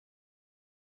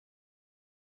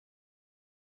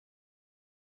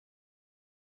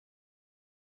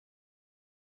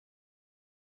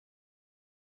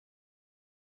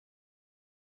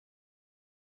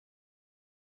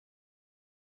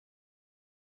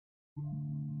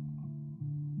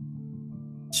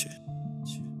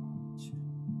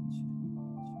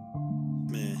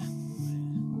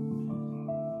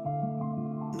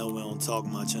talk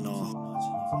much and all.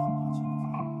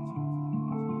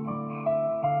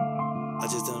 I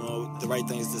just don't know the right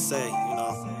things to say, you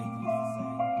know.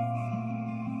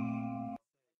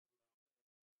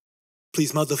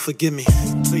 Please, mother, forgive me,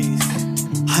 please.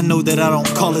 I know that I don't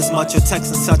call as much or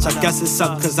text and such. I guess it's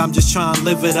up cause I'm just trying to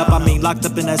live it up. I mean, locked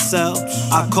up in that cell,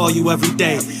 I call you every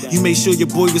day. You made sure your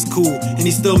boy was cool and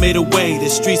he still made a way. The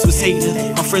streets was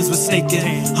hating, my friends was snaking.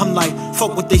 I'm like,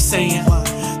 fuck what they saying.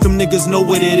 Them niggas know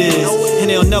what it is, and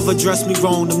they'll never dress me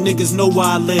wrong. Them niggas know where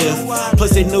I live.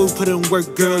 Plus they know put in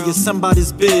work, girl, you're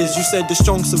somebody's biz. You said the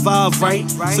strong survive, right?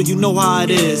 So you know how it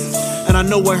is. And I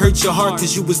know it hurt your heart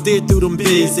cause you was there through them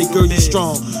biz. Say, girl, you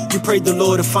strong. You prayed the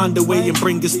Lord to find a way and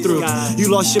bring us through.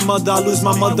 You lost your mother, I lose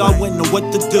my mother, I wouldn't know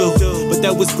what to do. But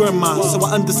that was grandma, so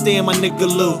I understand my nigga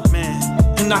Lou.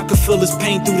 And I could feel his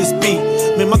pain through this beat.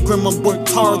 Man, my grandma worked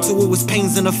hard till it was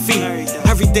pains in her feet.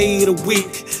 Every day of the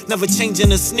week, never changing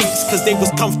her sneaks, cause they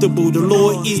was comfortable. The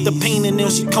Lord eased the pain and now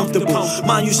she comfortable.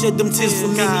 Mind, you shed them tears for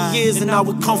many years and I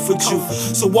would comfort you.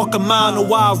 So walk a mile or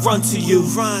why I run to you.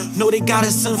 Know they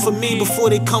gotta send for me before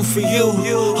they come for you.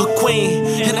 A queen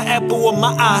and the apple of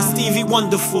my eye, Stevie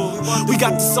Wonderful. We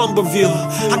got the somber view.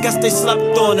 I guess they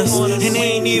slept on us, and they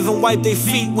ain't even wiped their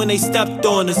feet when they stepped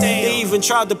on us. They even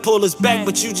tried to pull us back,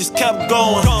 but you just kept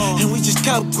going, and we just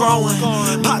kept growing.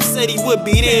 Pop said he would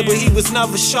be there, but he was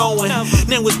never showing.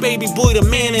 Then was baby boy the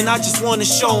man, and I just wanna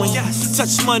show him.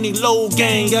 Touch money, low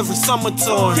gang, every summer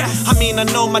tour. I mean, I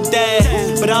know my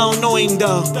dad, but I don't know him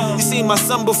though. You seen my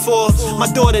son before,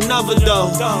 my daughter never though.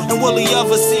 And will he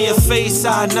ever see a face?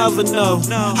 I never know.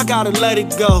 I gotta let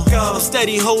it go, I'm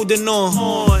steady holding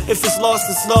on. If it's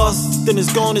lost, then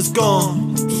it's gone, it's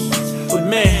gone. But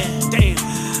man, damn,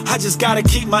 I just gotta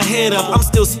keep my head up. I'm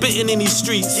still spitting in these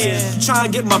streets,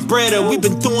 trying to get my bread up. We've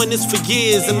been doing this for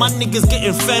years, and my niggas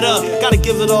getting fed up. Gotta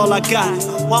give it all I got,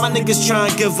 while my niggas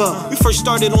trying to give up. We first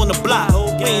started on the block,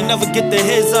 we ain't never get the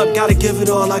heads up. Gotta give it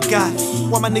all I got,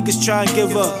 while my niggas trying to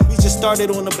give up. We just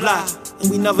started on the block, and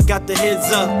we never got the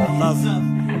heads up. I love you,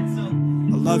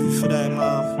 I love you for that,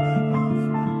 Mom.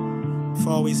 For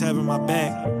always having my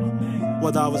back,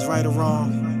 whether I was right or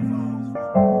wrong.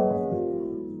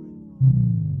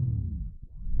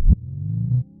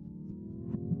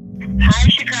 Hi,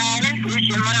 Chicago. It's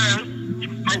your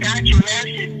mom. I got your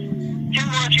message. Just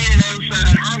want you to know,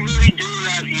 son, I really do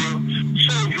love you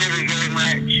so very, very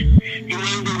much. You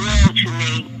mean the world to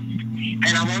me.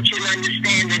 And I want you to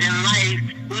understand that in life,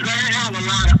 we're going to have a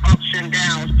lot of ups and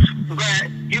downs. But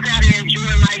you got to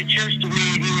enjoy life just the way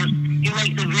it is. You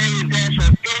make the very best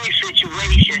of any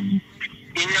situation.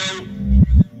 You know,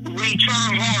 we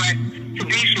try hard to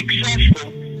be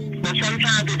successful, but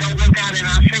sometimes it don't work out in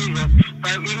our favor.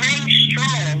 But remain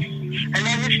strong and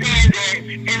understand that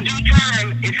in due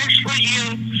time, if it's for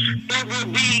you, it will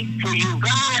be for you.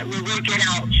 God will work it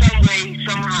out some way,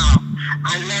 somehow.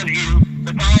 I love you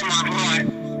with all my heart.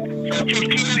 So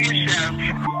take care of yourself.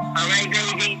 All right,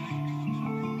 baby?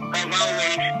 As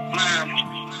always, Mom.